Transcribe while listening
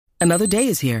Another day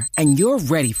is here, and you're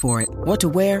ready for it. What to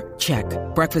wear? Check.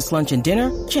 Breakfast, lunch, and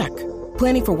dinner? Check.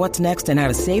 Planning for what's next and how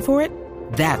to save for it?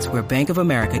 That's where Bank of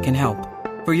America can help.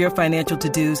 For your financial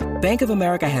to-dos, Bank of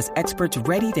America has experts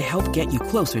ready to help get you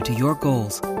closer to your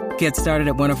goals. Get started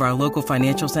at one of our local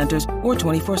financial centers or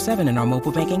 24/7 in our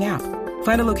mobile banking app.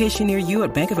 Find a location near you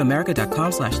at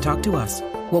bankofamerica.com/talktous.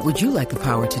 What would you like the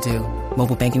power to do?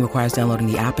 Mobile banking requires downloading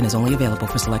the app and is only available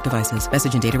for select devices.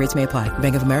 Message and data rates may apply.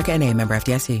 Bank of America NA, member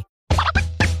FDIC.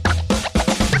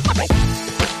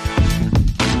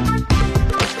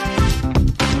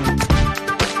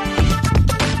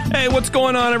 Hey, what's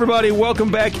going on, everybody?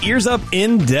 Welcome back. Ears Up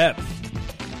In Depth.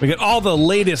 We get all the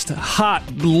latest, hot,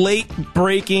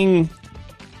 late-breaking,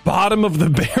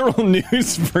 bottom-of-the-barrel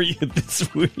news for you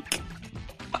this week.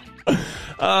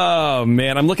 Oh,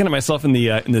 man. I'm looking at myself in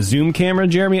the Zoom camera,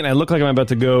 Jeremy, and I look like I'm about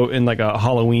to go in like a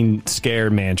Halloween scare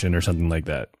mansion or something like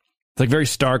that. It's like very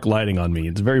stark lighting on me.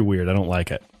 It's very weird. I don't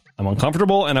like it. I'm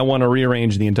uncomfortable, and I want to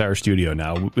rearrange the entire studio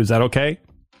now. Is that okay?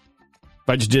 If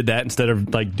I just did that instead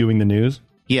of like doing the news?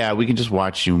 Yeah, we can just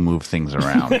watch you move things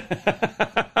around.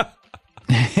 I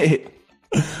think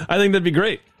that'd be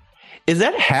great. Is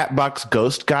that Hatbox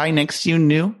Ghost guy next to you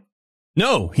new?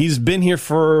 No, he's been here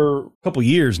for a couple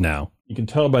years now. You can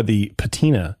tell by the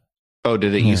patina. Oh,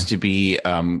 did it used to be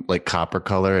like copper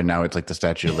color and now it's like the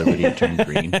Statue of Liberty turned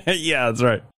green? Yeah, that's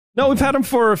right. No, we've had him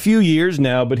for a few years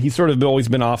now, but he's sort of always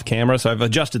been off camera. So I've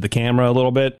adjusted the camera a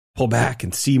little bit, pull back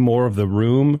and see more of the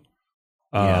room.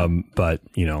 But,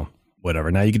 you know,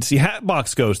 whatever. Now you can see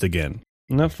Hatbox Ghost again.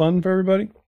 Isn't that fun for everybody?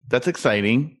 That's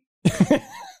exciting.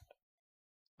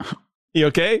 You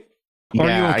okay? Are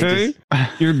you okay?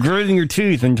 You're gritting your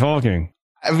teeth and talking.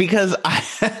 Because,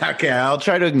 okay, I'll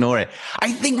try to ignore it.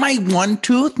 I think my one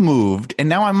tooth moved and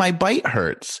now my bite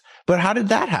hurts. But how did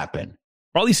that happen?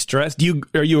 Probably stress.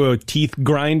 Are you a teeth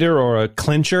grinder or a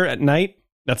clencher at night?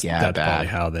 That's bad. Probably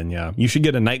how then, yeah. You should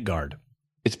get a night guard.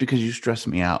 It's because you stress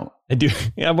me out. I do.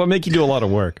 Yeah, well, make you do a lot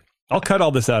of work. I'll cut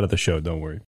all this out of the show. Don't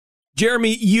worry.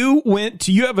 Jeremy, you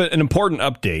have an important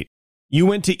update. You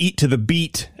went to eat to the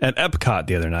beat at Epcot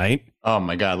the other night. Oh,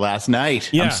 my God. Last night.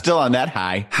 Yeah. I'm still on that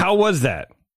high. How was that?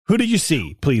 Who did you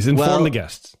see? Please inform the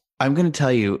guests. I'm going to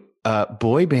tell you,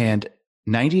 boy band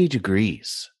 98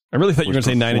 Degrees. I really thought you were going to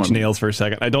say Nine Inch Nails for a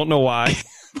second. I don't know why.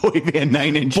 Boy band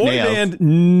 9 Inch Nails. Boy band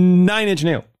 9 Inch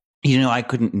Nails. You know, I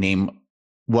couldn't name,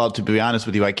 well, to be honest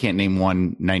with you, I can't name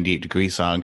one 98 Degrees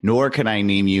song, nor can I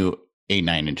name you a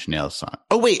 9 Inch Nails song.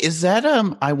 Oh, wait, is that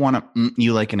I Want to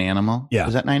You Like an Animal? Yeah.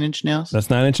 Is that 9 Inch Nails? That's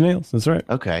 9 Inch Nails. That's right.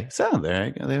 Okay, so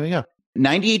there we go.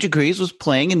 98 Degrees was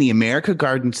playing in the America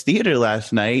Gardens Theater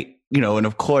last night, you know, and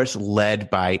of course led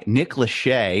by Nick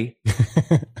Lachey.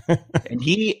 And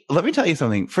let me tell you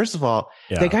something. First of all,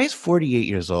 the guy's 48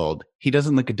 years old. He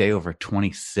doesn't look a day over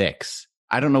 26.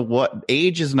 I don't know what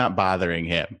age is not bothering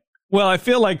him. Well, I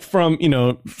feel like from,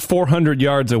 400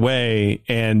 yards away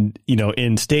and,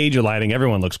 in stage lighting,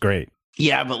 everyone looks great.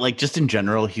 Yeah, but like just in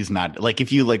general, he's not like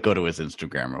if you like go to his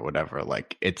Instagram or whatever,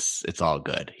 like it's all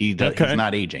good. He's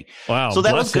not aging. Wow. So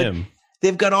that was good. Him.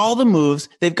 They've got all the moves.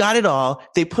 They've got it all.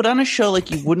 They put on a show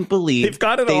like you wouldn't believe. They've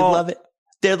got it all. They all. Love it.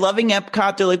 They're loving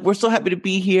Epcot. They're like, we're so happy to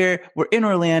be here. We're in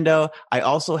Orlando. I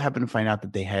also happen to find out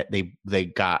that they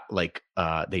got like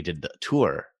they did the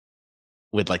tour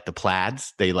with like the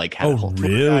plaids. They like had a whole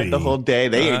tour the whole day.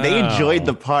 They enjoyed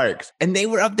the parks and they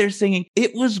were up there singing.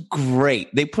 It was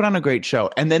great. They put on a great show.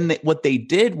 And then what they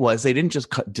did was they didn't just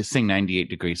sing 98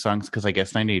 Degree songs because I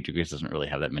guess 98 Degrees doesn't really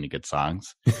have that many good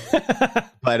songs.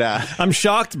 But I'm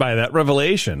shocked by that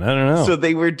revelation. I don't know. So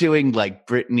they were doing like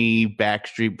Britney,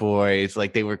 Backstreet Boys,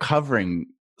 like they were covering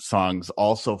songs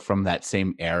also from that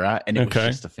same era, and it was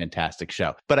just a fantastic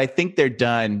show. But I think they're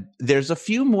done. There's a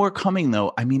few more coming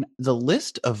though. I mean, the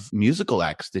list of musical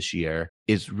acts this year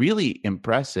is really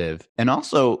impressive, and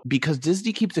also because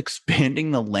Disney keeps expanding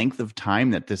the length of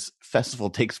time that this festival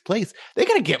takes place, they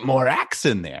got to get more acts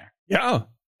in there. Yeah,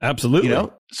 absolutely.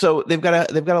 So they've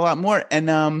got a lot more, and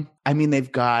I mean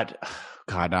they've got.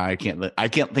 God, I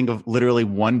can't think of literally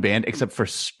one band except for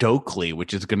Stokely,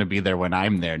 which is going to be there when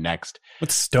I'm there next.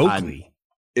 What's Stokely?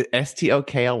 Stokly or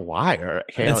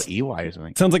Kley or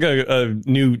something. Sounds like a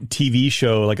new TV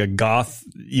show, like a gothic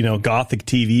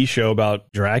TV show about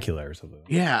Dracula or something.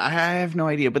 Yeah, I have no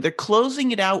idea, but they're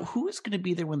closing it out. Who is going to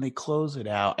be there when they close it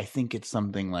out? I think it's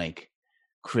something like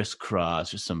Criss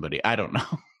Cross or somebody. I don't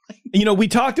know. We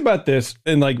talked about this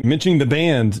and like mentioning the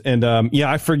bands, and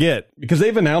I forget because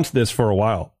they've announced this for a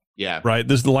while. Yeah. Right.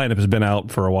 The lineup has been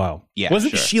out for a while. Yeah.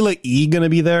 Wasn't Sheila E. going to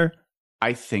be there?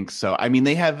 I think so. I mean,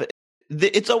 they have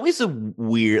it's always a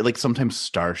weird, like sometimes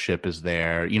Starship is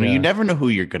there. You know, Yeah. you never know who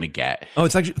you're going to get. Oh,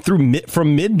 it's actually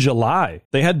from mid-July.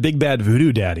 They had Big Bad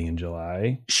Voodoo Daddy in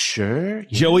July. Sure.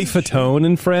 Joey Fatone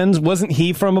and Friends. Wasn't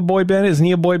he from a boy band? Isn't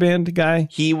he a boy band guy?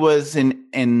 He was in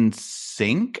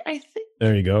NSYNC, I think.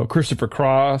 There you go. Christopher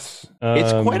Cross.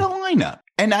 It's quite a lineup.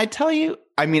 And I tell you,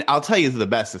 I mean, I'll tell you the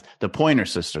best is the Pointer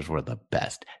Sisters were the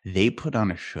best. They put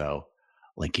on a show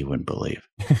like you wouldn't believe.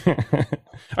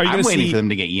 I'm waiting for them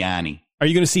to get Yanni. Are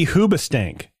you going to see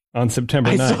Hoobastank on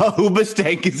September 9th? I saw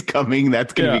Hoobastank is coming.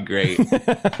 That's going to be great.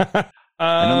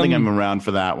 I don't think I'm around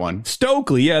for that one.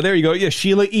 Stokely. Yeah, there you go. Yeah,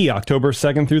 Sheila E. October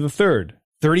 2nd through the 3rd.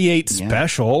 38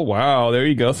 Special. Wow, there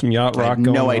you go. Some yacht rock I have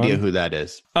going on. no idea who that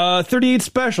is. 38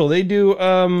 Special. They do,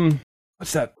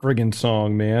 what's that friggin'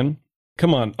 song, man?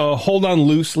 Come on. Hold On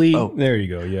Loosely. Oh. There you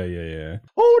go. Yeah.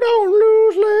 Hold On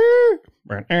Loosely.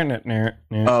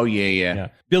 Oh, yeah.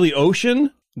 Billy Ocean.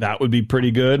 That would be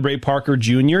pretty good. Ray Parker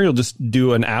Jr. He'll just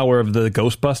do an hour of the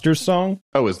Ghostbusters song.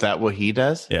 Oh, is that what he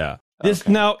does? Yeah.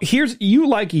 Now, you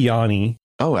like Yanni.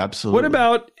 Oh, absolutely. What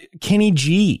about Kenny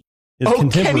G?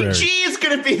 Kenny G is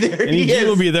going to be there. Kenny G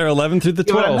will be there 11th through the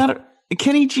 12th.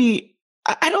 Kenny G,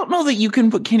 I don't know that you can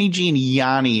put Kenny G and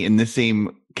Yanni in the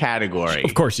same category.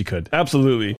 Of course you could.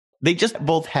 Absolutely. They just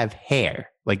both have hair.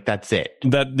 Like, that's it.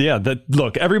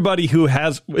 Look, everybody who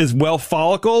is well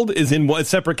follicled is in one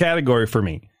separate category for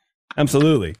me.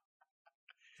 Absolutely.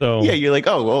 So yeah, you're like,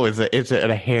 is it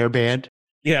a hair band?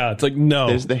 Yeah, it's like,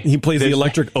 no. He plays the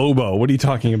electric oboe. What are you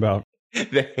talking about?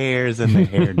 The hairs and the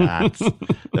hair knots.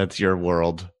 That's your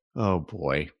world. Oh,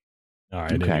 boy. All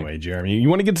right. Okay. Anyway, Jeremy, you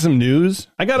want to get to some news?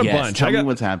 I got a bunch. Tell me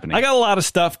what's happening. I got a lot of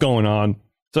stuff going on.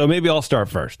 So maybe I'll start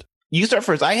first. You start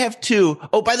first. I have two.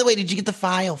 Oh, by the way, did you get the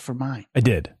file for mine? I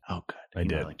did. Oh, good. I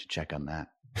did. I'd like to check on that.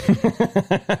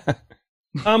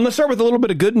 Let's start with a little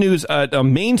bit of good news.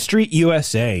 Main Street,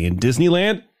 USA in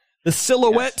Disneyland, the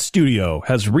Silhouette Studio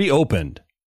has reopened.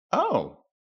 Oh.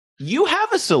 You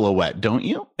have a Silhouette, don't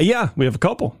you? Yeah, we have a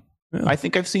couple. Yeah. I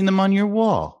think I've seen them on your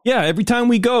wall. Yeah, every time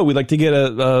we go, we like to get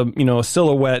a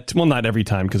Silhouette. Well, not every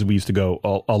time because we used to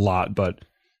go a lot, but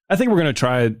I think we're going to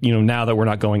try, now that we're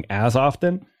not going as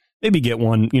often, maybe get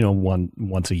one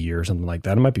once a year or something like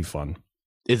that. It might be fun.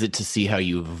 Is it to see how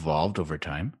you've evolved over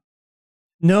time?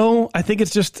 No, I think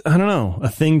it's just, I don't know, a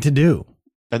thing to do.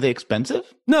 Are they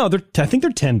expensive? No, I think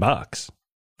they're $10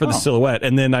 for the Silhouette.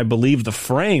 And then I believe the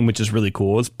frame, which is really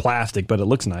cool, it's plastic, but it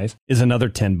looks nice, is another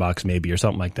 $10 maybe or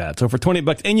something like that. So for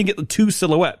 $20, and you get the two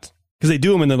Silhouettes because they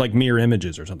do them in the like mirror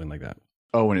images or something like that.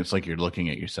 Oh, and it's like you're looking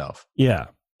at yourself. Yeah.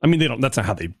 I mean, that's not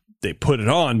how they put it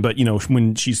on, but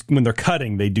when they're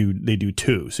cutting, they do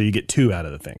two. So you get two out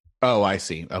of the thing. Oh, I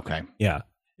see. Okay. Yeah.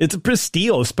 It's a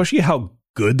steal, especially how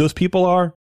good those people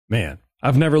are. Man,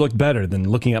 I've never looked better than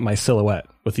looking at my Silhouette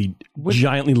with the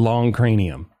giantly long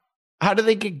cranium. How do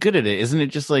they get good at it? Isn't it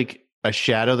just like a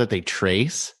shadow that they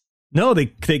trace? No, they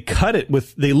cut it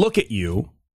they look at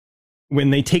you when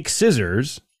they take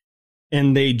scissors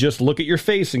and they just look at your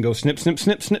face and go snip, snip,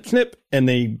 snip, snip, snip. And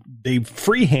they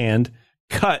freehand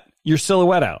cut your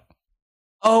Silhouette out.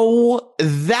 Oh,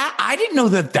 I didn't know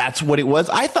that that's what it was.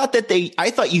 I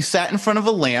thought you sat in front of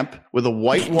a lamp with a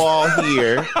white wall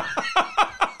here.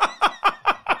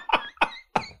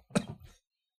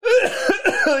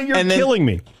 You're killing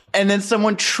me. And then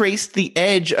someone traced the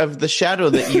edge of the shadow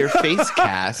that your face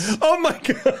casts. Oh my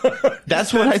God.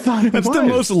 That's what I thought it was. That's the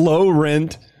most low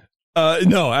rent.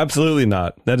 No, absolutely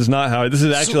not. That is not how this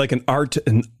is actually like an art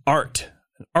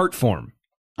form.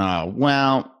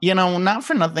 Well, not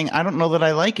for nothing. I don't know that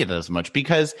I like it as much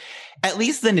because at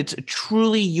least then it's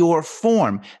truly your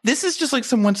form. This is just like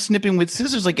someone snipping with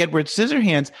scissors, like Edward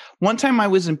Scissorhands. One time I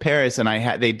was in Paris and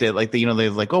they did like they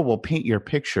like, oh, we'll paint your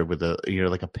picture with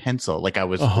like a pencil. Like I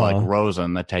was like Rose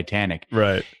on the Titanic.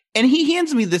 Right. And he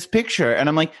hands me this picture and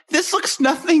I'm like, this looks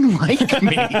nothing like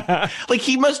me. Like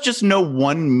he must just know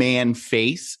one man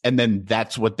face and then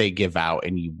that's what they give out.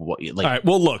 And you like, all right,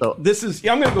 well, look, I'm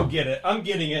going to go get it. I'm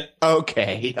getting it.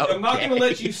 Okay. I'm not going to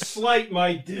let you slight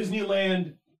my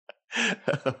Disneyland,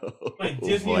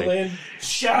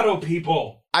 shadow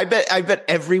people. I bet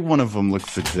every one of them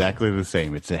looks exactly the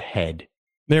same. It's a head.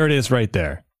 There it is right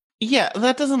there. Yeah,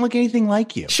 that doesn't look anything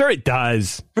like you. Sure, it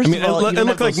does. First of all, you don't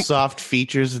have those soft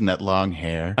features and that long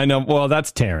hair. I know. Well,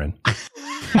 that's Taryn.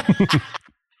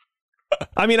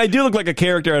 I mean, I do look like a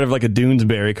character out of like a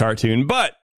Doonesbury cartoon,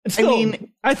 but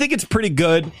I think it's pretty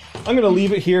good. I'm going to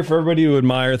leave it here for everybody to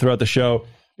admire throughout the show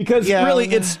because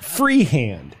really it's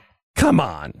freehand. Come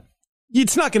on.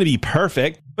 It's not going to be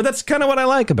perfect, but that's kind of what I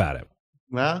like about it.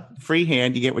 Well,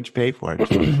 freehand, you get what you pay for.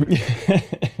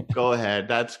 Go ahead.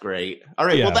 That's great. All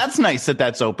right. Yeah. Well, that's nice that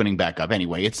that's opening back up.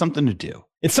 Anyway, it's something to do.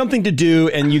 It's something to do,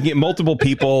 and you get multiple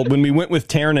people. When we went with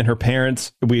Taryn and her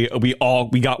parents, we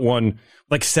got one,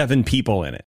 like 7 people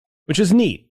in it, which is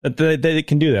neat that they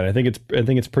can do that. I think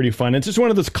it's pretty fun. It's just one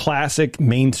of those classic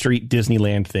Main Street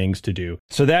Disneyland things to do.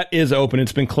 So that is open.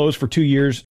 It's been closed for 2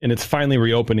 years, and it's finally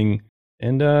reopening.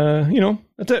 And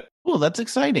that's it. Oh, that's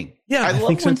exciting. Yeah, I love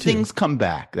think so when too. things come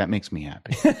back. That makes me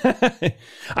happy.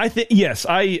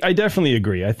 I definitely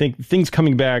agree. I think things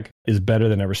coming back is better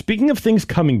than ever. Speaking of things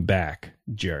coming back,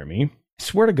 Jeremy, I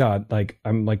swear to God, like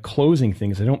I'm like closing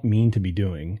things I don't mean to be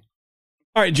doing.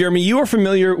 All right, Jeremy, you are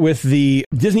familiar with the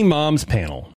Disney Moms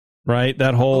panel, right?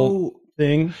 That whole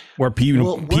thing where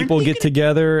people get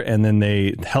together and then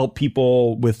they help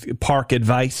people with park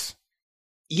advice.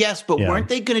 Yes, but weren't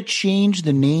they going to change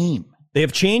the name? They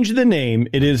have changed the name.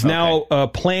 It is now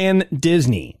Plan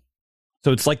Disney.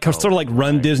 So it's like sort of like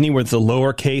Run Disney, where it's a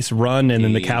lowercase run and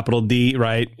then the capital D,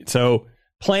 right? So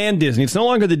Plan Disney. It's no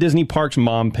longer the Disney Parks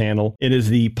Mom panel. It is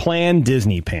the Plan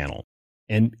Disney panel.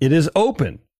 And it is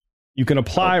open. You can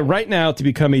apply right now to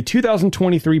become a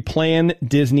 2023 Plan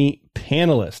Disney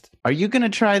panelist. Are you going to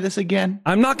try this again?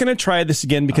 I'm not going to try this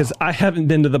again because I haven't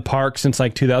been to the park since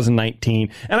like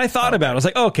 2019. And I thought about it. I was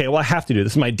like, okay, well, I have to do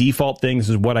this. This is my default thing. This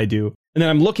is what I do. And then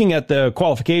I'm looking at the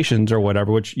qualifications or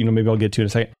whatever, which, maybe I'll get to in a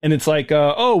second. And it's like,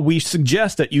 we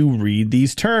suggest that you read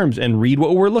these terms and read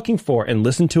what we're looking for and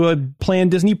listen to a Plan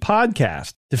Disney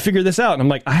podcast to figure this out. And I'm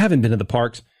like, I haven't been to the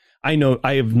parks. I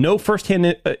have no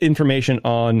firsthand information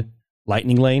on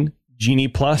Lightning Lane, Genie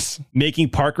Plus,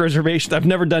 making park reservations. I've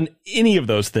never done any of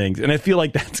those things. And I feel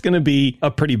like that's going to be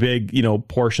a pretty big,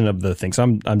 portion of the thing.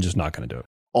 So I'm just not going to do it.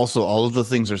 Also, all of the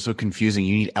things are so confusing.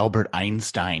 You need Albert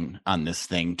Einstein on this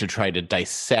thing to try to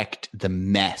dissect the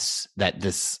mess that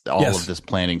of this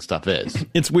planning stuff is.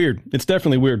 It's weird. It's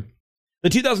definitely weird. The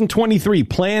 2023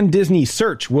 Plan Disney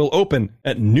search will open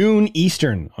at noon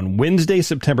Eastern on Wednesday,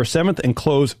 September 7th and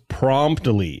close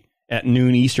promptly at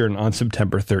noon Eastern on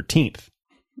September 13th.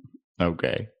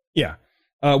 Okay. Yeah.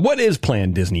 What is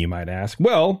Plan Disney, you might ask?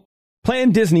 Well,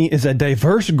 Plan Disney is a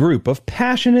diverse group of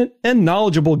passionate and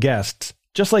knowledgeable guests,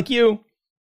 just like you,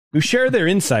 who share their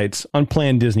insights on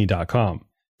PlanDisney.com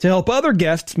to help other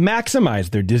guests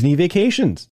maximize their Disney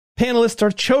vacations. Panelists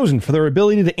are chosen for their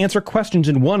ability to answer questions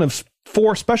in one of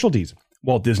 4 specialties: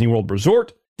 Walt Disney World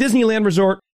Resort, Disneyland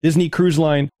Resort, Disney Cruise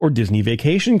Line, or Disney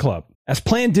Vacation Club. As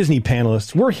Plan Disney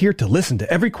panelists, we're here to listen to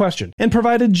every question and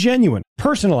provide a genuine,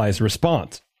 personalized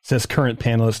response, says current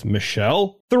panelist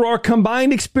Michelle. Through our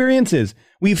combined experiences,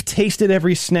 we've tasted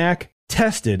every snack,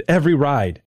 tested every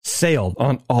ride, sailed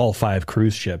on all 5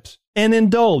 cruise ships, and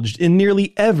indulged in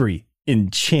nearly every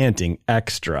enchanting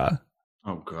extra.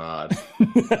 Oh, God.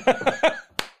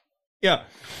 Yeah.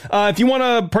 If you want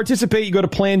to participate, you go to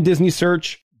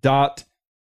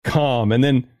PlanDisneySearch.com. And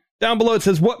then down below it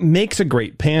says, what makes a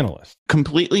great panelist?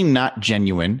 Completely not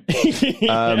genuine.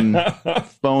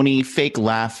 Phony, fake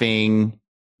laughing,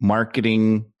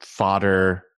 marketing,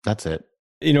 fodder. That's it.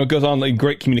 It goes on like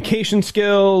great communication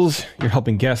skills. You're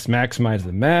helping guests maximize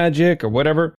the magic or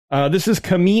whatever. This is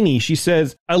Kamini. She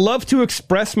says, I love to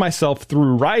express myself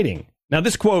through writing. Now,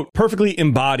 this quote perfectly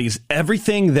embodies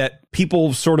everything that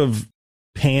people sort of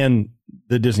pan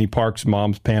the Disney Parks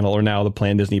Moms panel or now the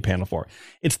Plan Disney panel for.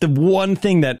 It's the one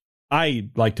thing that I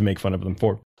like to make fun of them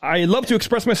for. I love to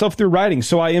express myself through writing,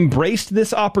 so I embraced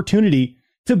this opportunity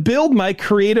to build my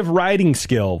creative writing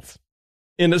skills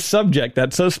in a subject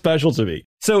that's so special to me.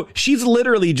 So she's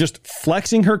literally just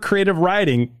flexing her creative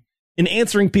writing and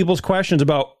answering people's questions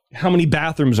about how many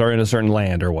bathrooms are in a certain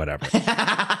land or whatever.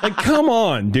 Like, come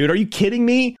on, dude. Are you kidding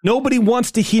me? Nobody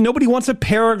wants a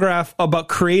paragraph about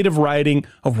creative writing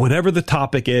of whatever the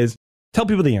topic is. Tell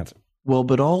people the answer. Well,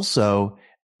 but also,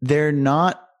 they're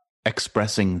not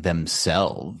expressing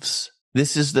themselves.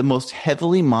 This is the most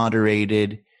heavily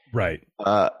moderated. Right.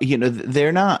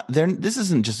 This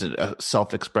isn't just a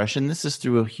self-expression. This is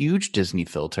through a huge Disney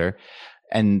filter.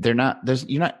 And you're not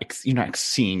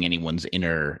seeing anyone's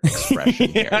inner expression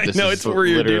here. This is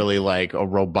literally like a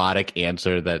robotic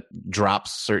answer that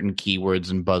drops certain keywords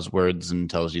and buzzwords and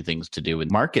tells you things to do and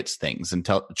markets things and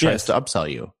tries to upsell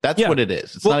you. That's what it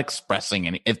is. It's not expressing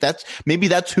any. Maybe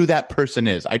that's who that person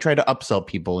is. I try to upsell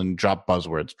people and drop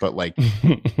buzzwords, but like,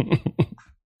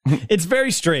 it's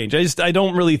very strange. I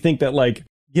don't really think that like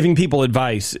giving people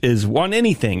advice is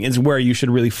where you should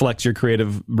really flex your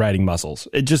creative writing muscles.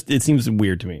 It seems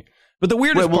weird to me. But the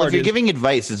weirdest part if you're giving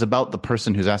advice, it's about the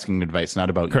person who's asking advice, not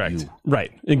about you.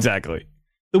 Right. Exactly.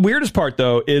 The weirdest part,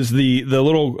 though, is the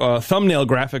little thumbnail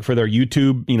graphic for their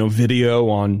YouTube, video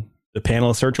on the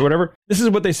panelist search or whatever. This is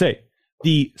what they say.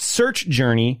 The search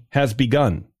journey has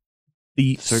begun.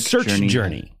 The search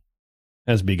journey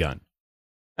has begun.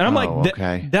 And I'm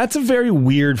okay. That's a very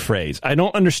weird phrase. I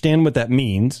don't understand what that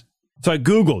means. So I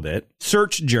Googled it.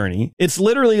 Search journey. It's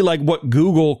literally like what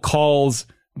Google calls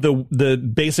the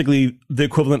basically the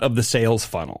equivalent of the sales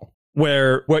funnel,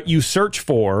 where what you search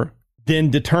for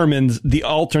then determines the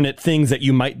alternate things that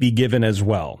you might be given as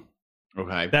well.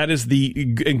 Okay. That is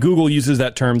and Google uses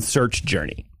that term search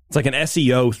journey. It's like an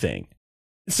SEO thing.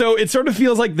 So it sort of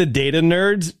feels like the data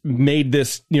nerds made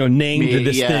this, named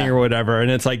this thing or whatever. And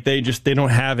it's like they don't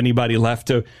have anybody left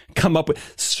to come up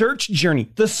with search journey.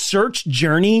 The search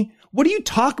journey. What do you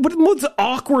talk? What's the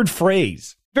awkward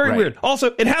phrase? Very weird.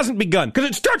 Also, it hasn't begun because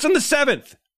it starts on the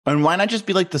 7th. And why not just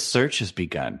be like the search has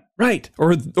begun? Right.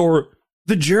 Or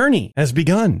the journey has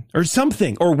begun or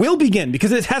something, or will begin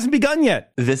because it hasn't begun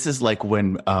yet. This is like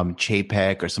when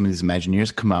Chapek or some of these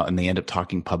Imagineers come out and they end up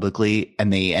talking publicly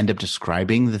and they end up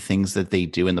describing the things that they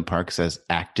do in the parks as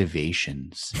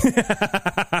activations.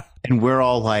 And we're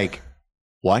all like,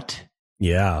 what?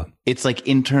 Yeah. It's like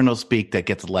internal speak that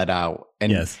gets let out.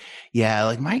 And yes. Yeah,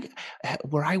 like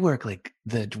where I work, like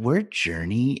the word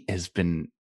journey has been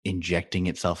injecting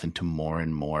itself into more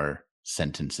and more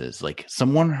sentences. Like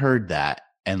someone heard that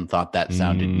and thought that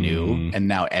sounded new, and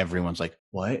now everyone's like,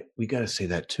 what? We got to say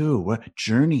that too. What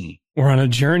journey? We're on a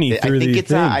journey through these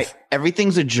things.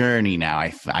 Everything's a journey now,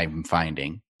 I'm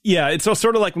finding. Yeah, it's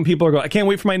sort of like when people are going, I can't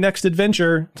wait for my next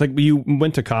adventure. It's like you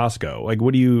went to Costco. Like,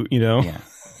 what do you know? Yeah.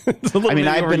 I mean,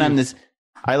 I've been on this.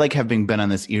 I like having been on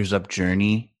this ears up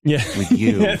journey with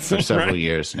you for several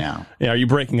years now. Yeah, are you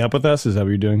breaking up with us? Is that what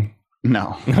you're doing?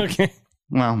 No. Okay.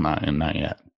 Well, not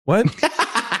yet. What?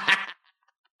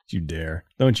 You dare.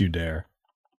 Don't you dare.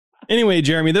 Anyway,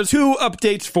 Jeremy, there's 2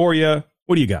 updates for you.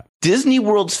 What do you got? Disney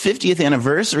World's 50th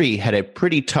anniversary had a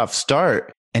pretty tough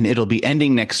start, and it'll be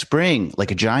ending next spring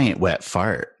like a giant wet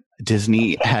fart.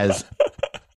 Disney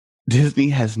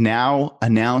has now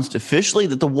announced officially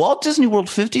that the Walt Disney World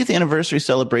 50th anniversary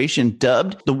celebration,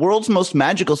 dubbed the world's most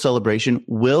magical celebration,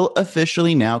 will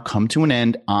officially now come to an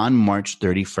end on March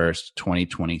 31st,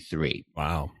 2023.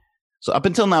 Wow. So up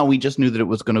until now, we just knew that it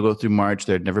was going to go through March.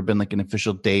 There had never been like an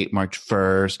official date, March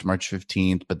 1st, March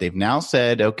 15th, but they've now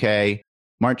said, okay,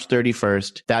 March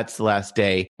 31st, that's the last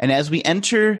day. And as we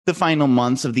enter the final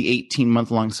months of the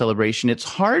 18-month-long celebration, it's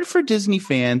hard for Disney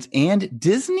fans and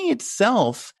Disney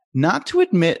itself not to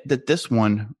admit that this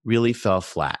one really fell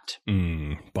flat.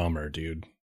 Bummer, dude.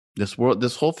 This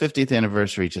whole 50th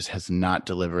anniversary just has not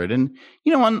delivered. And,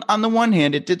 on the one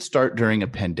hand, it did start during a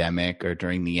pandemic or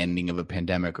during the ending of a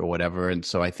pandemic or whatever. And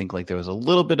so I think like there was a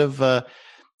little bit of, let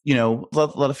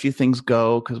a few things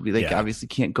go because we obviously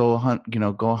can't go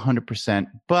 100%.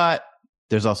 But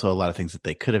there's also a lot of things that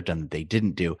they could have done that they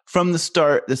didn't do. From the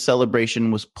start, the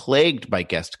celebration was plagued by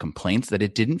guest complaints that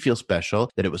it didn't feel special,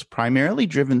 that it was primarily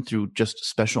driven through just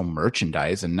special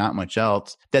merchandise and not much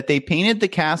else, that they painted the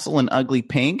castle an ugly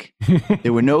pink.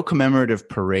 There were no commemorative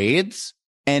parades.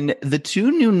 And the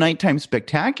 2 new nighttime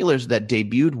spectaculars that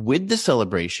debuted with the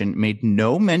celebration made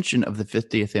no mention of the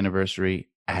 50th anniversary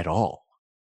at all.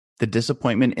 The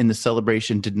disappointment in the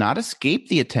celebration did not escape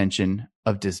the attention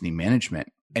of Disney management.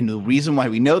 And the reason why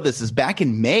we know this is back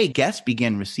in May, guests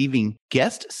began receiving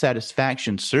guest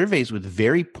satisfaction surveys with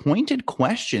very pointed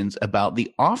questions about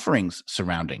the offerings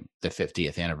surrounding the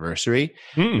 50th anniversary.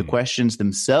 The questions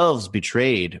themselves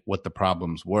betrayed what the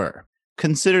problems were.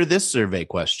 Consider this survey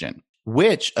question.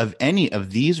 Which of any of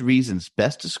these reasons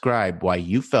best describe why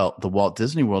you felt the Walt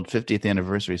Disney World 50th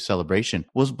anniversary celebration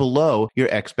was below your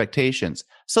expectations?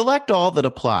 Select all that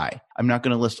apply. I'm not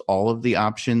going to list all of the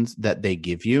options that they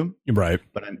give you. Right.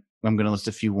 But I'm going to list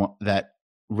a few that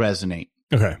resonate.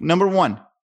 Okay. Number 1,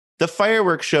 the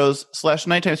fireworks shows /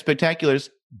 nighttime spectaculars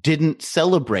didn't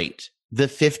celebrate the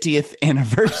 50th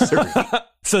anniversary.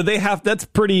 So that's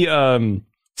pretty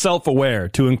self-aware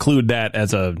to include that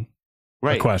as a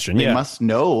question. They must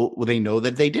know. They know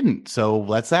that they didn't. So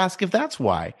let's ask if that's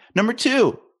why. Number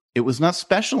 2, it was not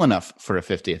special enough for a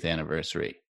 50th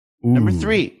anniversary. Number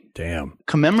 3,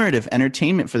 commemorative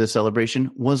entertainment for the celebration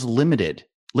was limited.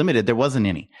 There wasn't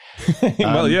any.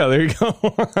 Well, there you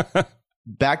go.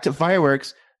 Back to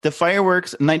fireworks. The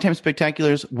fireworks nighttime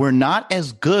spectaculars were not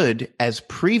as good as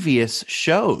previous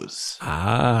shows.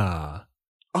 Ah.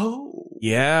 Oh.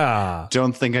 Yeah.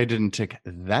 Don't think I didn't tick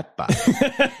that box.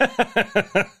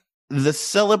 The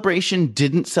celebration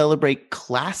didn't celebrate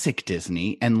classic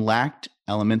Disney and lacked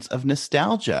elements of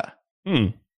nostalgia.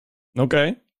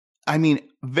 Okay. I mean,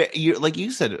 like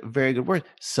you said, a very good word,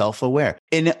 self-aware.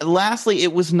 And lastly,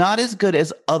 it was not as good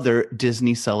as other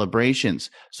Disney celebrations.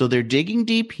 So they're digging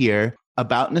deep here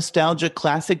about nostalgia,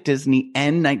 classic Disney,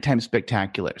 and nighttime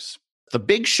spectaculars. The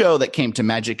big show that came to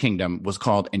Magic Kingdom was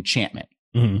called Enchantment.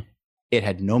 Mm-hmm. It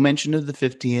had no mention of the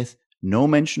 50th, no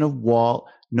mention of Walt,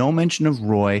 no mention of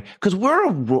Roy,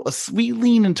 because we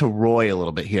lean into Roy a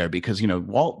little bit here because,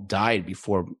 Walt died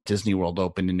before Disney World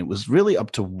opened, and it was really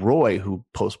up to Roy, who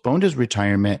postponed his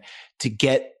retirement, to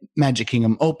get Magic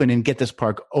Kingdom open and get this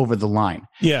park over the line.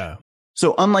 Yeah.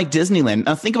 So unlike Disneyland,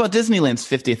 now think about Disneyland's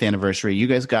 50th anniversary. You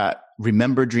guys got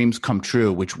Remember Dreams Come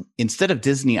True, which instead of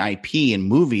Disney IP and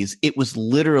movies, it was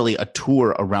literally a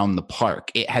tour around the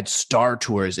park. It had Star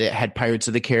Tours. It had Pirates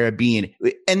of the Caribbean.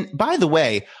 And by the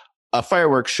way, a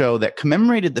fireworks show that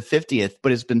commemorated the 50th,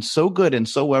 but has been so good and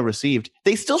so well received,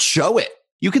 they still show it.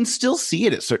 You can still see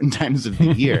it at certain times of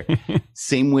the year.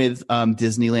 Same with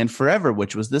Disneyland Forever,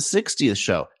 which was the 60th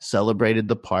show, celebrated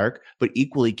the park, but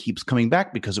equally keeps coming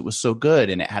back because it was so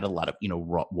good. And it had a lot of,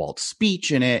 Walt's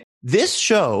speech in it. This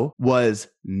show was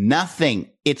nothing.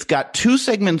 It's got 2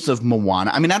 segments of Moana.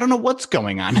 I mean, I don't know what's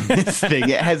going on in this thing.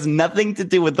 It has nothing to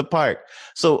do with the park.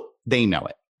 So they know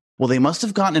it. Well, they must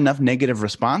have gotten enough negative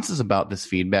responses about this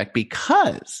feedback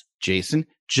because, Jason,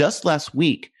 just last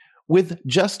week, with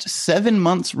just 7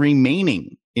 months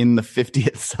remaining in the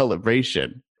 50th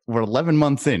celebration, we're 11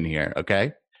 months in here,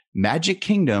 okay? Magic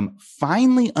Kingdom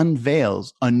finally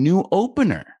unveils a new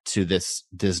opener to this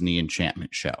Disney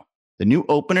Enchantment show. The new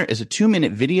opener is a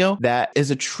 2-minute video that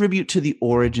is a tribute to the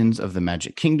origins of the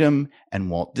Magic Kingdom and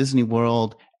Walt Disney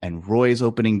World and Roy's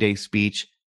opening day speech.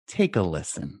 Take a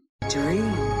listen. Dream.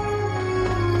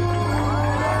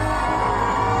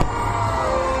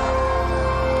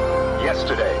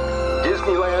 Yesterday,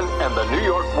 Disneyland and the New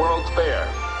York World's Fair.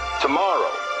 Tomorrow,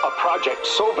 a project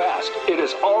so vast it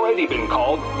has already been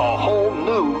called a whole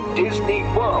new Disney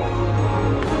World.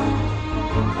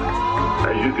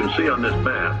 As you can see on this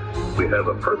map, we have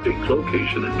a perfect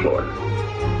location in Florida.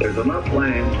 There's enough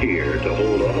land here to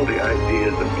hold all the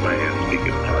ideas and plans we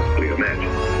can possibly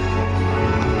imagine.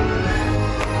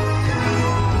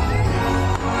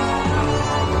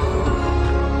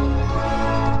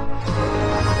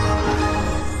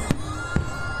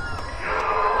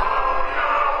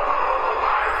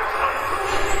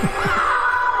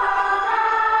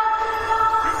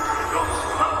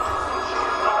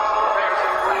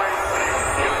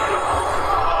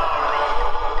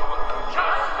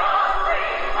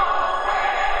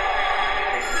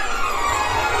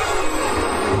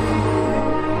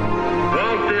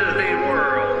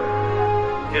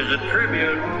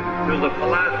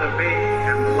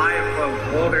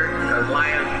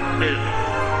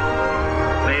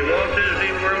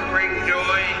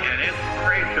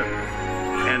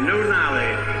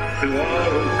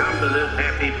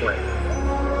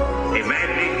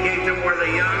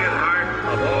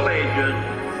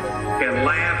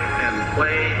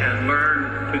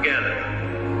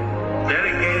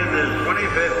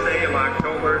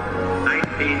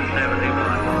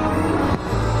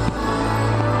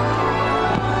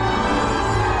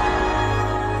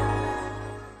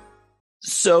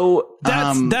 So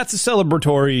that's a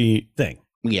celebratory thing.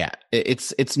 Yeah,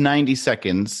 it's 90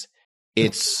 seconds.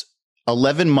 It's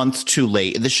 11 months too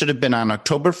late. This should have been on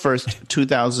October 1st,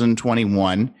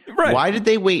 2021. Right. Why did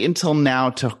they wait until now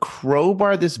to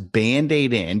crowbar this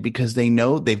Band-Aid in? Because they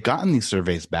know they've gotten these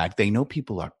surveys back. They know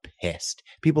people are pissed.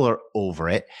 People are over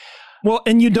it. Well,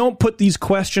 and you don't put these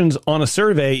questions on a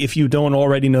survey if you don't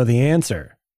already know the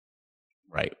answer.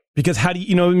 Right. Because how do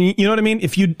you know what I mean?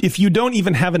 If you don't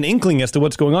even have an inkling as to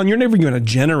what's going on, you're never going to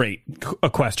generate a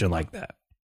question like that.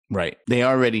 Right. They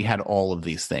already had all of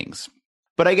these things.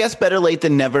 But I guess better late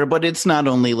than never, but it's not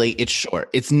only late, it's short.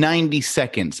 It's 90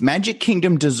 seconds. Magic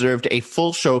Kingdom deserved a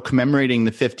full show commemorating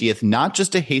the 50th, not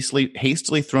just a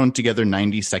hastily thrown together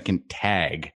 90-second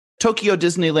tag. Tokyo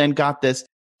Disneyland got this.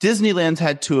 Disneyland's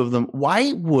had 2 of them.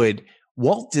 Why would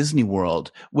Walt Disney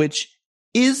World, which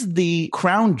is the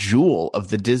crown jewel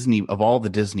of all the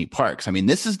Disney parks. I mean,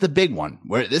 this is the big one.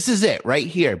 This is it right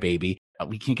here, baby.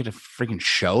 We can't get a freaking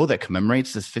show that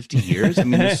commemorates this 50 years. I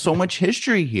mean, there's so much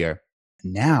history here.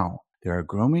 Now, there are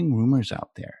growing rumors out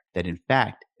there that, in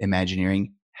fact,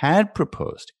 Imagineering had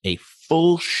proposed a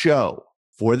full show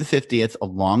for the 50th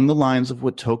along the lines of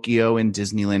what Tokyo and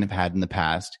Disneyland have had in the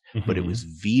past, but it was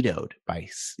vetoed by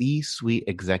C-suite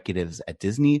executives at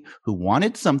Disney who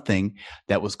wanted something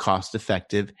that was cost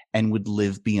effective and would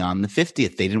live beyond the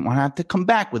 50th. They didn't want to have to come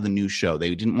back with a new show.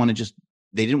 They didn't want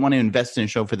to invest in a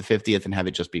show for the 50th and have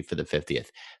it just be for the 50th.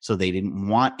 So they didn't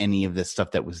want any of this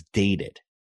stuff that was dated.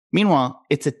 Meanwhile,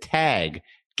 it's a tag.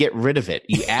 Get rid of it.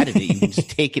 You added it. You can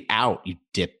just take it out, you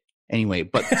dip. Anyway,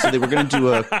 but so they were going to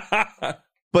do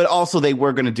But also they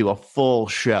were going to do a full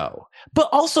show. But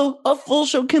also a full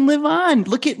show can live on.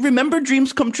 Remember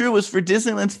Dreams Come True was for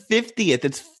Disneyland's 50th.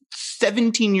 It's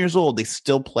 17 years old. They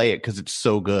still play it because it's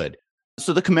so good.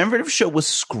 So the commemorative show was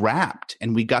scrapped,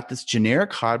 and we got this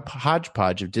generic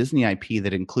hodgepodge of Disney IP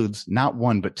that includes not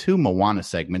one, but two Moana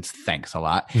segments. Thanks a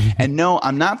lot. And no,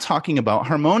 I'm not talking about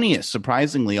Harmonious,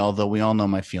 surprisingly, although we all know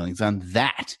my feelings on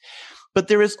that. But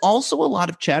there is also a lot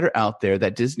of chatter out there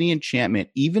that Disney Enchantment,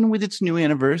 even with its new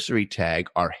anniversary tag,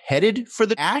 are headed for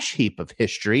the ash heap of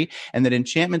history, and that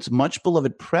Enchantment's much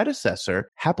beloved predecessor,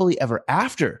 Happily Ever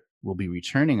After, will be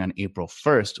returning on April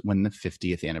 1st when the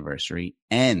 50th anniversary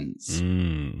ends.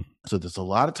 So there's a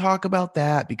lot of talk about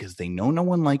that because they know no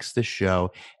one likes this show.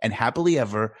 And Happily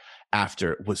Ever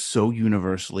After was so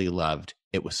universally loved.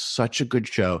 It was such a good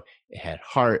show. It had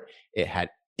heart. It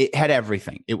had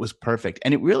everything. It was perfect.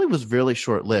 And it really was really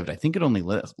short-lived. I think it only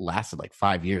lasted like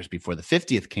 5 years before the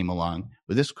 50th came along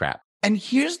with this crap. And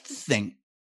here's the thing.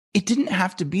 It didn't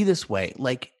have to be this way.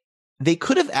 They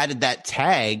could have added that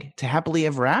tag to Happily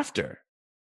Ever After,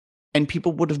 and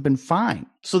people would have been fine.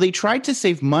 So they tried to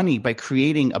save money by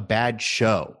creating a bad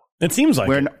show. It seems like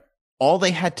where all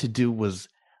they had to do was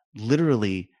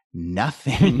literally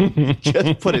nothing.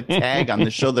 Just put a tag on the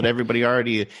show that everybody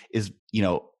already is,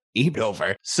 eat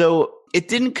over. So it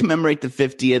didn't commemorate the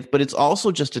 50th, but it's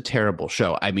also just a terrible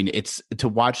show. I mean, it's to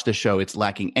watch the show, it's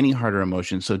lacking any heart or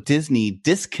emotion. So Disney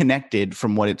disconnected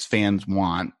from what its fans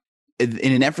want.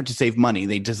 In an effort to save money,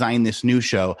 they designed this new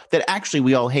show that actually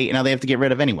we all hate, and now they have to get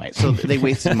rid of anyway. So they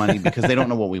wasted money because they don't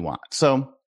know what we want.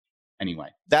 So anyway,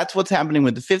 that's what's happening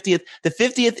with the 50th. The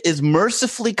 50th is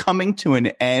mercifully coming to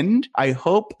an end. I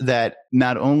hope that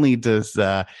not only does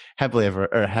Happily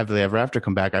Ever After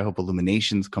come back, I hope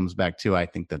Illuminations comes back too. I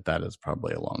think that is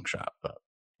probably a long shot,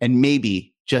 and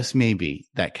maybe, just maybe,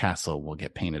 that castle will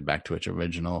get painted back to its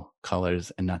original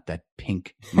colors and not that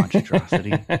pink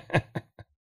monstrosity.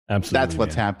 Absolutely. That's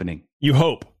what's happening. You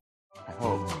hope. I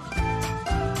hope.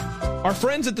 Our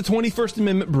friends at the 21st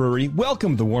Amendment Brewery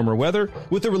welcomed the warmer weather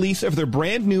with the release of their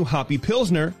brand new hoppy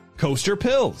Pilsner, Coaster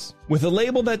Pils. With a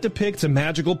label that depicts a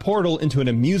magical portal into an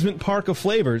amusement park of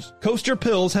flavors, Coaster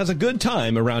Pils has a good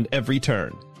time around every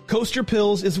turn. Coaster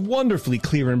Pils is wonderfully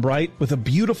clear and bright with a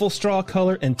beautiful straw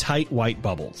color and tight white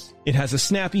bubbles. It has a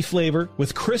snappy flavor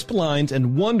with crisp lines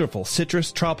and wonderful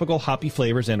citrus, tropical, hoppy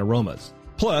flavors and aromas.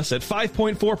 Plus, at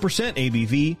 5.4%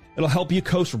 ABV, it'll help you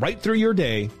coast right through your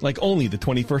day like only the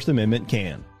 21st Amendment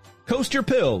can. Coaster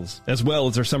Pils, as well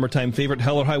as their summertime favorite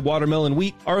Hell or High Watermelon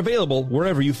Wheat, are available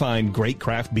wherever you find great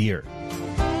craft beer.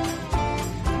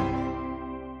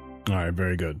 All right,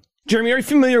 very good. Jeremy, are you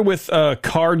familiar with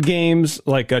card games,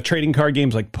 like trading card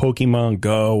games like Pokemon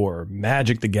Go or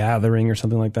Magic the Gathering or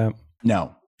something like that?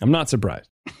 No. I'm not surprised.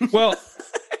 Well...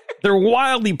 They're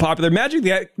wildly popular. Magic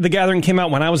the Gathering came out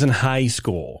when I was in high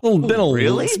school.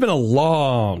 Really? It's been a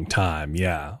long time,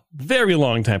 yeah. Very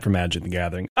long time for Magic the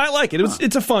Gathering. I like it.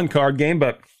 It's a fun card game,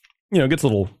 but, it gets a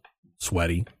little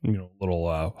sweaty, a little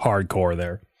hardcore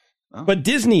there. Oh. But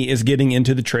Disney is getting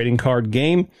into the trading card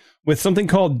game with something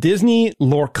called Disney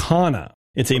Lorcana.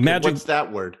 It's a Magic... What's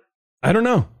that word? I don't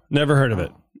know. Never heard of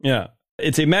it. Yeah.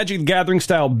 It's a Magic the Gathering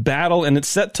style battle, and it's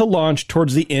set to launch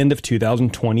towards the end of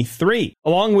 2023.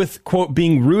 Along with, quote,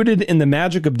 being rooted in the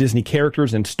magic of Disney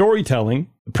characters and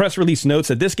storytelling, the press release notes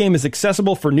that this game is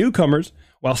accessible for newcomers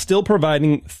while still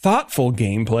providing thoughtful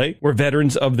gameplay where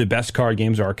veterans of the best card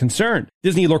games are concerned.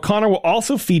 Disney Lorcana will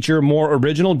also feature more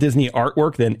original Disney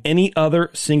artwork than any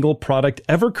other single product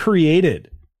ever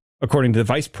created, according to the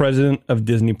vice president of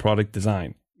Disney product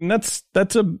design. And that's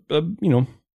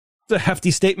a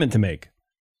hefty statement to make.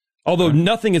 Although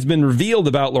nothing has been revealed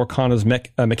about Lorcana's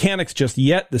mechanics just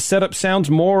yet, the setup sounds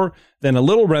more than a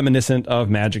little reminiscent of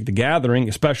Magic the Gathering,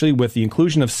 especially with the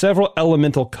inclusion of several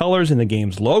elemental colors in the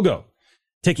game's logo,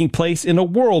 taking place in a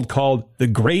world called the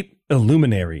Great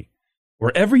Illuminary.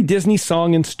 Where every Disney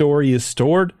song and story is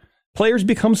stored, players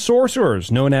become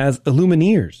sorcerers known as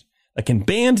Illumineers that can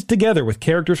band together with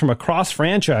characters from across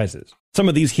franchises. Some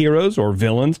of these heroes or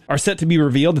villains are set to be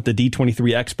revealed at the D23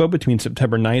 Expo between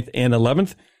September 9th and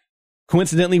 11th,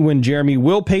 coincidentally when Jeremy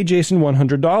will pay Jason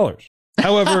 $100.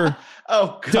 However,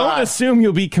 don't assume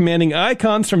you'll be commanding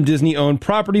icons from Disney-owned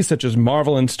properties such as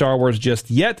Marvel and Star Wars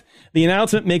just yet. The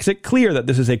announcement makes it clear that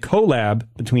this is a collab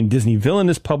between Disney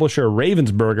villainous publisher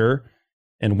Ravensburger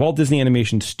and Walt Disney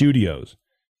Animation Studios.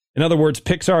 In other words,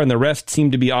 Pixar and the rest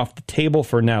seem to be off the table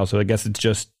for now, so I guess it's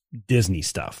just Disney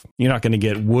stuff. You're not going to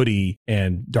get Woody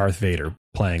and Darth Vader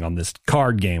playing on this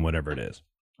card game, whatever it is.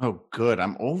 Oh, good.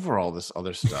 I'm over all this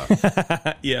other stuff.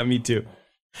 Yeah, me too.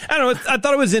 I don't know. I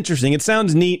thought it was interesting. It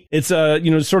sounds neat. It's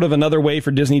sort of another way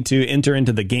for Disney to enter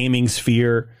into the gaming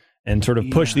sphere and sort of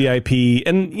push the IP.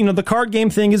 And, the card game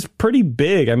thing is pretty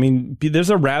big. I mean, there's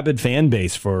a rabid fan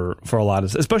base for a lot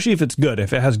of, especially if it's good.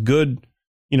 If it has good,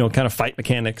 kind of fight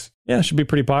mechanics, it should be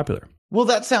pretty popular. Well,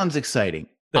 that sounds exciting.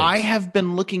 Thanks. I have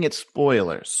been looking at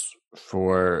spoilers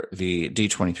for the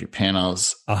D23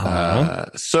 panels.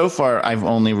 So far, I've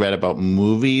only read about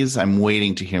movies. I'm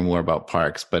waiting to hear more about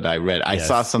parks, but I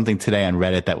saw something today on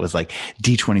Reddit that was like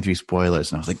D23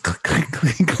 spoilers, and I was like, click,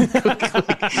 click, click, click.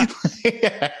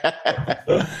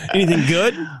 Anything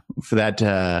good for that?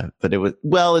 But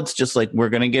it's just like we're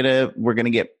gonna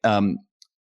get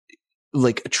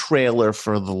like a trailer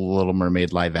for the Little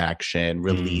Mermaid live action,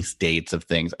 release dates of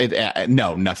things.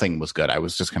 No, nothing was good. I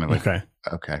was just kind of like,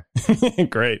 okay.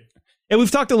 Great. And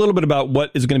we've talked a little bit about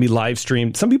what is going to be live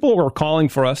streamed. Some people were calling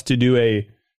for us to do a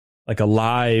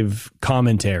live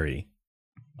commentary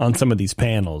on some of these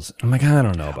panels. I'm like, I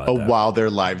don't know about that. While they're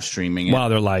live streaming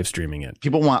it.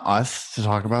 People want us to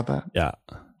talk about that? Yeah.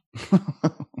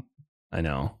 I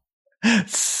know.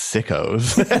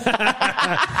 Sickos.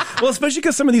 Well, especially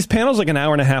because some of these panels are like an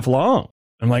hour and a half long.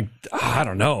 I'm like, I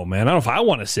don't know, man. I don't know if I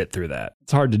want to sit through that.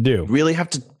 It's hard to do. You really have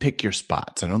to pick your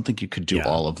spots. I don't think you could do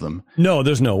all of them. No,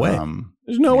 there's no way.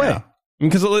 There's no way.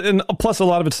 Because plus a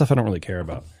lot of it's stuff I don't really care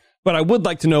about. But I would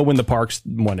like to know when the parks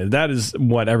one is. That is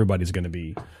what everybody's going to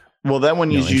be. Well, that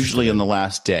one is usually on the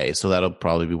last day. So that'll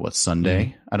probably be Sunday?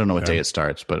 Mm-hmm. I don't know what day it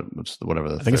starts, but it's whatever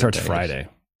the I think it starts Friday.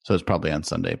 So it's probably on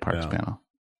Sunday, parks panel.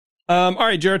 All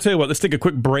right, Jared, tell you what, let's take a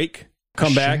quick break.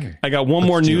 Come back. I got one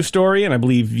more news story, and I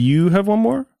believe you have one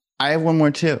more. I have one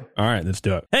more, too. All right, let's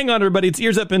do it. Hang on, everybody. It's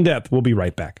Ears Up in Depth. We'll be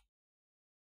right back.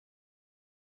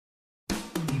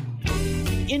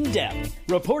 In Depth,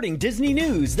 reporting Disney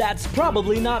news that's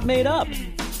probably not made up.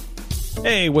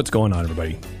 Hey, what's going on,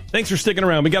 everybody? Thanks for sticking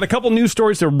around. We got a couple news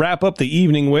stories to wrap up the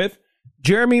evening with.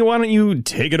 Jeremy, why don't you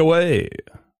take it away?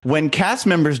 When cast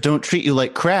members don't treat you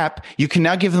like crap, you can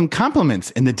now give them compliments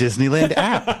in the Disneyland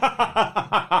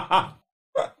app.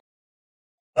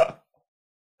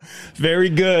 Very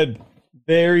good.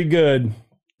 Very good.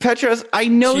 Petros, I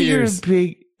know you're a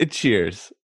big...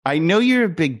 Cheers. I know you're a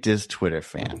big Diz Twitter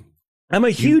fan. I'm a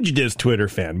huge Diz Twitter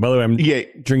fan. By the way, I'm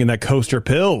drinking that Coaster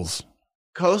Pills.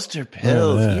 Coaster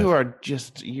Pills.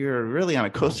 You're really on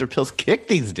a Coaster Pills kick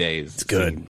these days. It's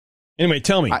good. Anyway,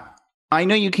 tell me. I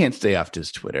know you can't stay off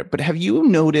Diz Twitter, but have you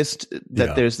noticed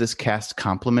that there's this cast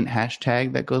compliment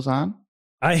hashtag that goes on?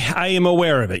 I am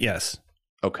aware of it, yes.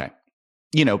 Okay.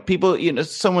 People,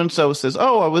 so-and-so says,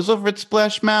 oh, I was over at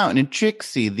Splash Mountain and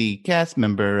Trixie, the cast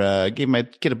member, gave my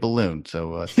kid a balloon.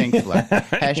 So thanks a lot.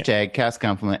 Hashtag cast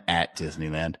compliment at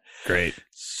Disneyland. Great.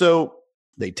 So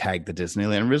they tag the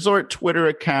Disneyland Resort Twitter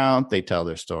account. They tell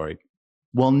their story.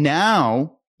 Well,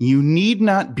 now you need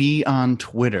not be on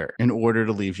Twitter in order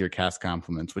to leave your cast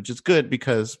compliments, which is good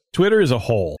because Twitter is a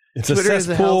hole. It's Twitter a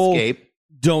cesspool. Is a hellscape.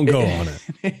 Don't go on it.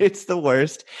 It's the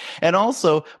worst. And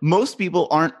also, most people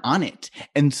aren't on it.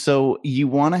 And so you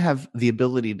want to have the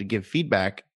ability to give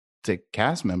feedback to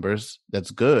cast members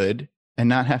that's good and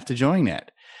not have to join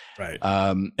it. Right.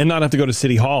 And not have to go to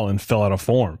City Hall and fill out a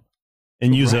form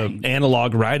and use an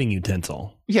analog writing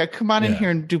utensil. Yeah, come on in here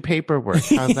and do paperwork.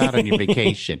 How's that on your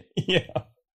vacation? Yeah.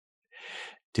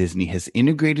 Disney has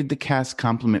integrated the cast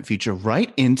compliment feature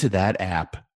right into that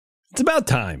app. It's about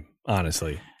time,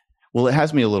 honestly. Well, it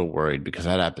has me a little worried because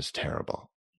that app is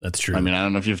terrible. That's true. I mean, I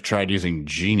don't know if you've tried using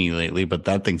Genie lately, but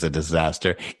that thing's a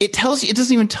disaster. It tells you, it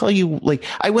doesn't even tell you, like,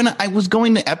 I was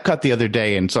going to Epcot the other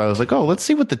day, and so I was like, oh, let's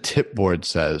see what the tip board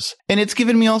says. And it's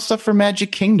giving me all stuff for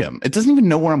Magic Kingdom. It doesn't even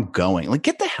know where I'm going. Like,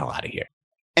 get the hell out of here.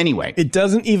 Anyway. It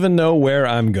doesn't even know where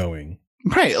I'm going.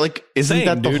 Right. Like, isn't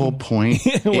that the whole point?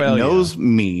 Well, it knows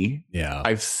me. Yeah.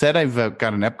 I've said I've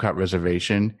got an Epcot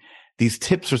reservation. These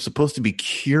tips are supposed to be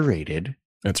curated.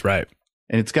 That's right.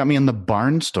 And it's got me on the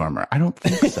Barnstormer. I don't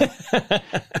think so.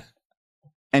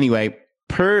 Anyway,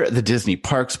 per the Disney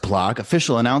Parks blog,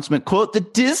 official announcement, quote, the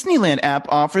Disneyland app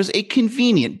offers a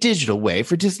convenient digital way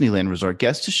for Disneyland Resort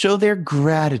guests to show their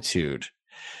gratitude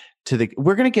to the,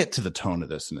 we're going to get to the tone of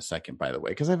this in a second, by the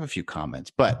way, because I have a few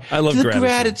comments, but I love the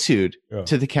gratitude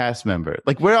to the cast member.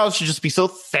 Like, we're all should just be so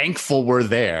thankful we're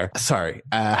there. Sorry.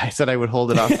 I said I would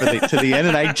hold it off for to the end,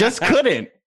 and I just couldn't.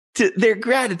 To their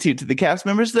gratitude to the cast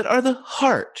members that are the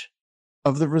heart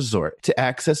of the resort. To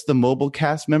access the mobile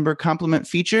cast member compliment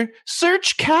feature,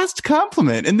 search cast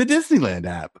compliment in the Disneyland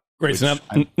app. Great. So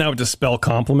now to spell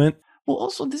compliment. Well,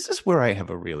 also, this is where I have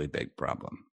a really big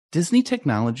problem. Disney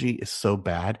technology is so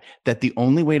bad that the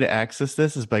only way to access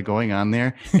this is by going on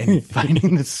there and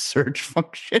finding the search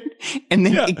function and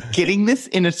then getting this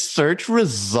in a search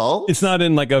result. It's not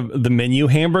in like the menu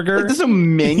hamburger. Like there's a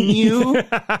menu.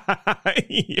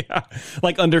 Yeah.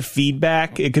 Like under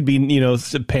feedback, it could be, you know,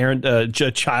 parent,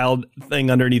 child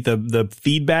thing underneath the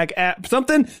feedback app.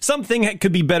 Something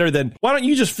could be better than, why don't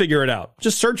you just figure it out?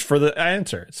 Just search for the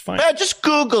answer. It's fine. Just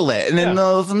Google it. And then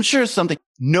I'm sure something.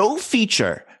 No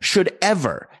feature should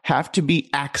ever have to be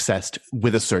accessed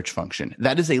with a search function.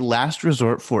 That is a last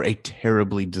resort for a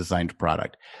terribly designed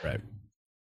product. Right.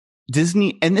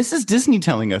 Disney, and this is Disney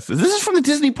telling us this. This is from the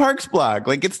Disney Parks blog.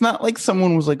 Like, it's not like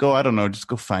someone was like, oh, I don't know, just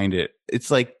go find it.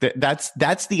 It's like that's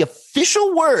the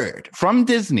official word from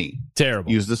Disney.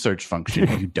 Terrible. Use the search function,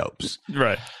 you dopes.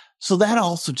 Right. So that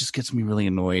also just gets me really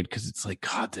annoyed because it's like,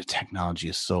 God, the technology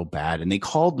is so bad. And they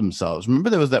called themselves.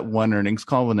 Remember there was that one earnings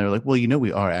call when they were like, well, you know,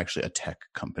 we are actually a tech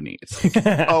company. It's like,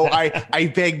 oh,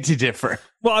 I beg to differ.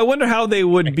 Well, I wonder how they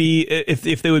would be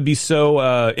if they would be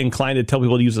so inclined to tell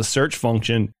people to use a search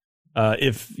function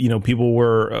if, you know, people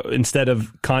were instead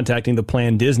of contacting the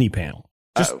planned Disney panel.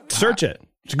 Just search it.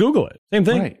 Just Google it. Same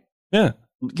thing. Right. Yeah.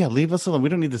 Yeah, leave us alone. We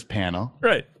don't need this panel.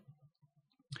 Right.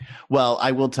 Well,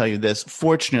 I will tell you this.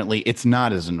 Fortunately, it's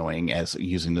not as annoying as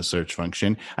using the search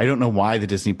function. I don't know why the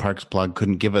Disney Parks blog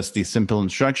couldn't give us these simple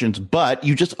instructions, but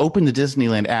you just open the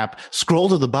Disneyland app, scroll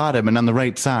to the bottom, and on the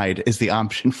right side is the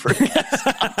option for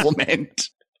compliment.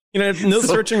 You know, no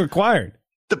searching required.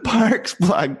 The Parks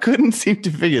blog couldn't seem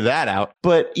to figure that out.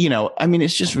 But, you know, I mean,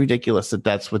 it's just ridiculous that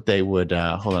that's what they would.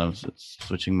 Hold on, I'm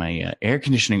switching my air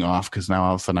conditioning off because now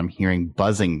all of a sudden I'm hearing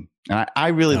buzzing. And I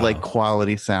really like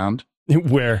quality sound.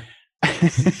 Where?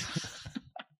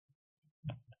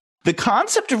 The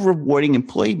concept of rewarding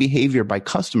employee behavior by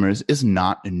customers is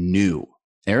not new.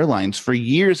 Airlines for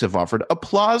years have offered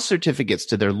applause certificates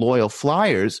to their loyal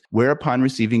flyers, where upon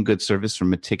receiving good service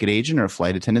from a ticket agent or a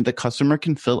flight attendant, the customer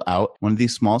can fill out one of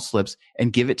these small slips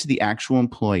and give it to the actual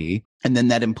employee. And then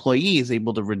that employee is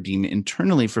able to redeem it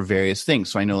internally for various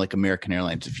things. So I know like American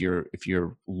Airlines, if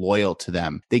you're loyal to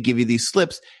them, they give you these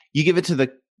slips. You give it to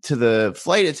the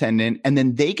flight attendant, and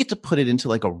then they get to put it into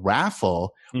like a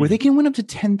raffle where they can win up to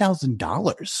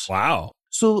 $10,000. Wow.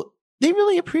 So they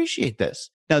really appreciate this.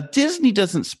 Now, Disney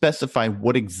doesn't specify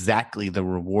what exactly the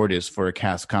reward is for a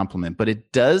cast compliment, but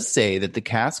it does say that the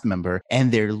cast member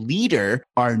and their leader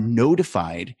are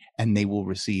notified and they will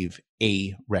receive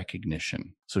a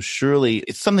recognition. So surely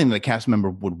it's something that a cast member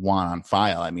would want on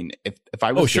file. I mean, if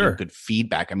I was getting good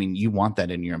feedback, I mean, you want that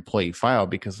in your employee file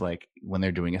because like when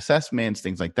they're doing assessments,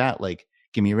 things like that, like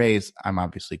give me a raise, I'm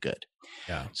obviously good.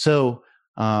 Yeah. So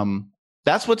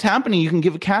that's what's happening. You can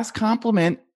give a cast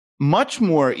compliment much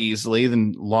more easily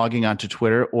than logging onto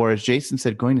Twitter, or as Jason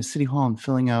said, going to City Hall and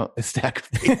filling out a stack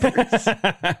of papers.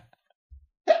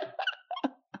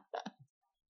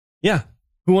 Yeah.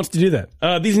 Who wants to do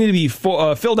that? These need to be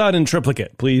filled out in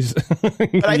triplicate, please.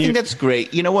 But I think that's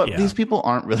great. You know what? Yeah. These people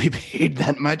aren't really paid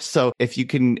that much. So if you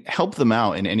can help them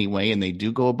out in any way and they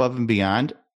do go above and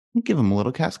beyond, give them a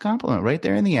little cast compliment right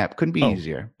there in the app. Couldn't be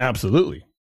easier. Absolutely.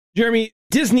 Jeremy,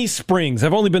 Disney Springs.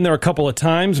 I've only been there a couple of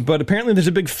times, but apparently there's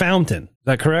a big fountain. Is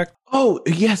that correct? Oh,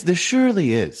 yes, there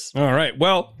surely is. All right.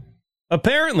 Well,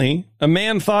 apparently a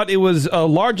man thought it was a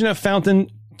large enough fountain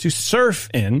to surf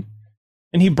in,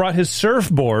 and he brought his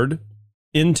surfboard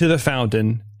into the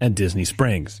fountain at Disney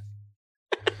Springs.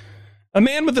 A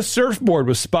man with a surfboard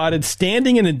was spotted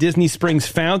standing in a Disney Springs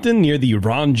fountain near the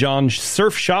Ron John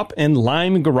Surf Shop and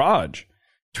Lime Garage.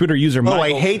 Twitter user Michael. Oh,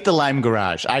 I hate the Lime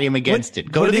Garage. I am against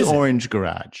it. Go to the Orange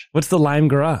Garage. What's the Lime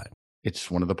Garage? It's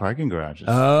one of the parking garages.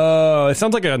 Oh, it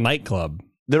sounds like a nightclub.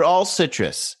 They're all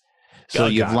citrus. So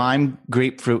you have lime,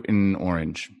 grapefruit, and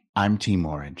orange. I'm team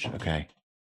orange, okay?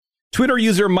 Twitter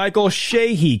user Michael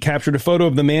Sheehy captured a photo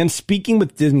of the man speaking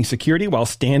with Disney security while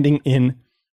standing in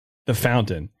the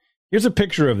fountain. Here's a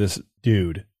picture of this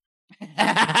dude.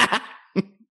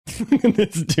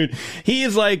 This dude. He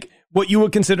is like what you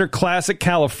would consider classic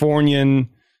Californian.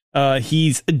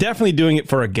 He's definitely doing it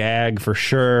for a gag, for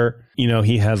sure. You know,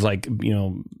 he has like, you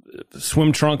know,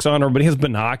 swim trunks on, but he has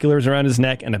binoculars around his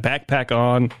neck and a backpack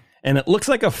on. And it looks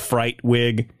like a Fright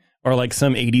wig or like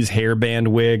some 80s hairband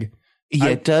wig. Yeah,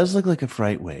 it does look like a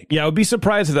Fright wig. Yeah, I would be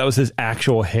surprised if that was his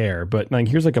actual hair. But like,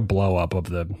 here's like a blow up of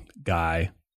the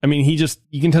guy. I mean,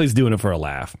 you can tell he's doing it for a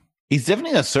laugh. He's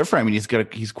definitely a surfer. I mean,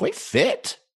 he's quite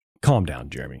fit. Calm down,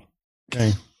 Jeremy.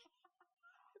 Okay.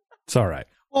 It's all right.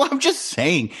 Well, I'm just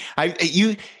saying.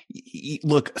 You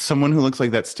look, someone who looks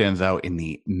like that stands out in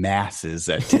the masses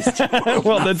at Disney World.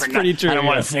 Well, that's pretty true. I don't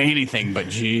want to say anything, but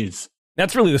geez.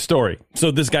 That's really the story.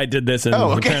 So this guy did this and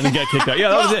apparently got kicked out. Yeah,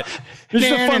 that was it. It's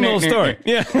just a fun little story.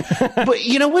 Yeah. But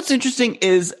you know what's interesting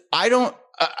is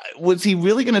was he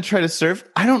really going to try to surf?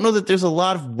 I don't know that there's a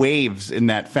lot of waves in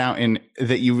that fountain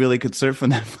that you really could surf from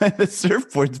that. The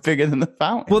surfboard's bigger than the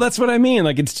fountain. Well, that's what I mean.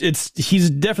 Like he's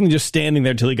definitely just standing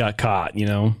there till he got caught, you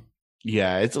know?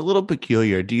 Yeah, it's a little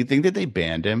peculiar. Do you think that they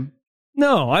banned him?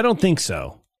 No, I don't think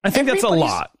so. I think that's a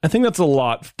lot. I think that's a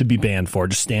lot to be banned for,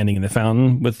 just standing in the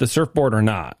fountain with the surfboard or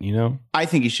not, you know? I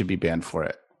think he should be banned for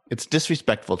it. It's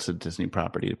disrespectful to Disney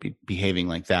property to be behaving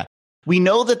like that. We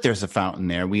know that there's a fountain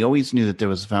there. We always knew that there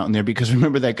was a fountain there because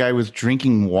remember that guy was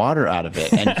drinking water out of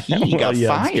it and he got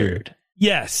fired.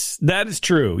 Yes, that is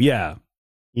true. Yeah,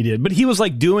 he did. But he was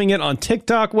like doing it on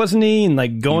TikTok, wasn't he? And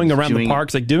like going around the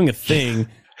parks, like doing a thing.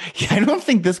 Yeah, I don't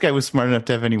think this guy was smart enough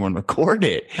to have anyone record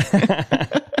it.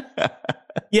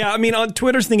 Yeah, I mean, on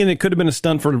Twitter's thinking it could have been a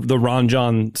stunt for the Ron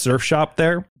John surf shop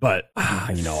there. But,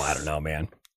 I don't know, man.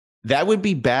 That would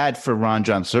be bad for Ron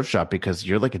John Surf Shop because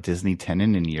you're like a Disney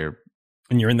tenant and you're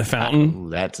in the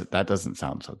fountain. That doesn't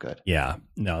sound so good. Yeah,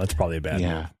 no, that's probably a bad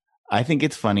move. I think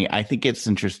it's funny. I think it's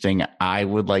interesting. I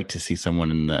would like to see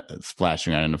someone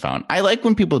splashing around in the fountain. I like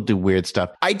when people do weird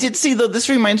stuff. I did see though. This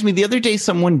reminds me. The other day,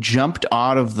 someone jumped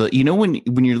out of the. You know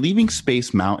when you're leaving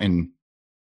Space Mountain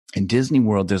in Disney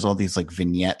World, there's all these like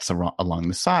vignettes along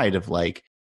the side of like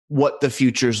what the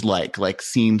future's like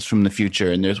scenes from the future.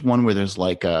 And there's one where there's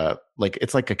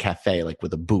it's like a cafe, like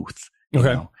with a booth. You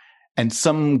know? And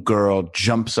some girl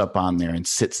jumps up on there and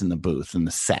sits in the booth in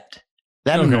the set.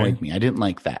 That annoyed me. I didn't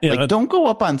like that. Yeah, don't go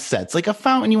up on sets. Like a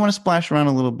fountain, you want to splash around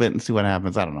a little bit and see what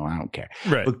happens. I don't know. I don't care.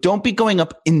 Right. But don't be going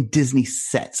up in Disney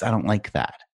sets. I don't like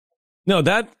that. No,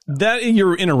 that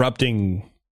you're interrupting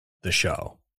the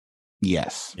show.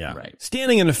 Yes. Yeah. Right.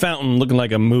 Standing in a fountain looking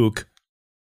like a mook.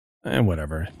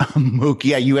 Whatever. A mook.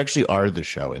 Yeah, you actually are the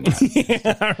show in that.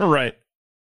 Yeah, right.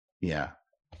 Yeah.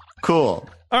 Cool.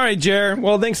 All right, Jer.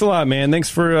 Well, thanks a lot, man. Thanks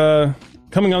for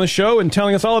coming on the show and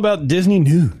telling us all about Disney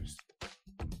news.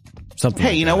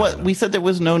 Hey, you know what? We said there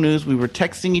was no news. We were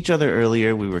texting each other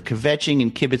earlier. We were kvetching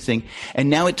and kibitzing. And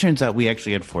now it turns out we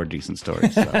actually had 4 decent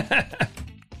stories. So.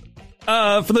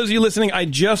 For those of you listening, I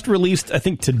just released, I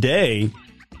think today,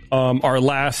 our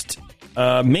last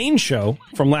main show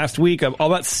from last week all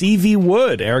about C.V.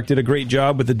 Wood. Eric did a great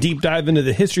job with a deep dive into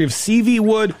the history of C.V.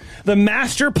 Wood, the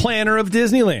master planner of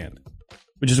Disneyland,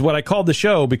 which is what I called the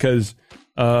show because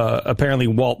apparently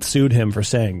Walt sued him for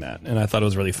saying that, and I thought it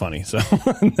was really funny. So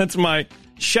that's my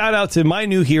shout out to my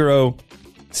new hero,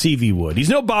 C.V. Wood. He's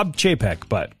no Bob Chapek,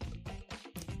 but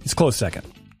he's close second.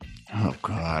 Oh,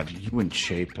 God. You and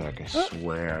Chapek, I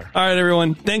swear. All right,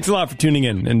 everyone. Thanks a lot for tuning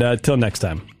in, and until next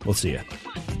time, we'll see you.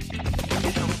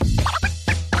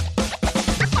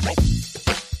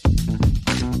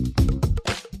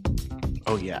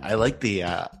 Oh, yeah. I like the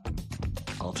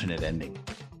alternate ending.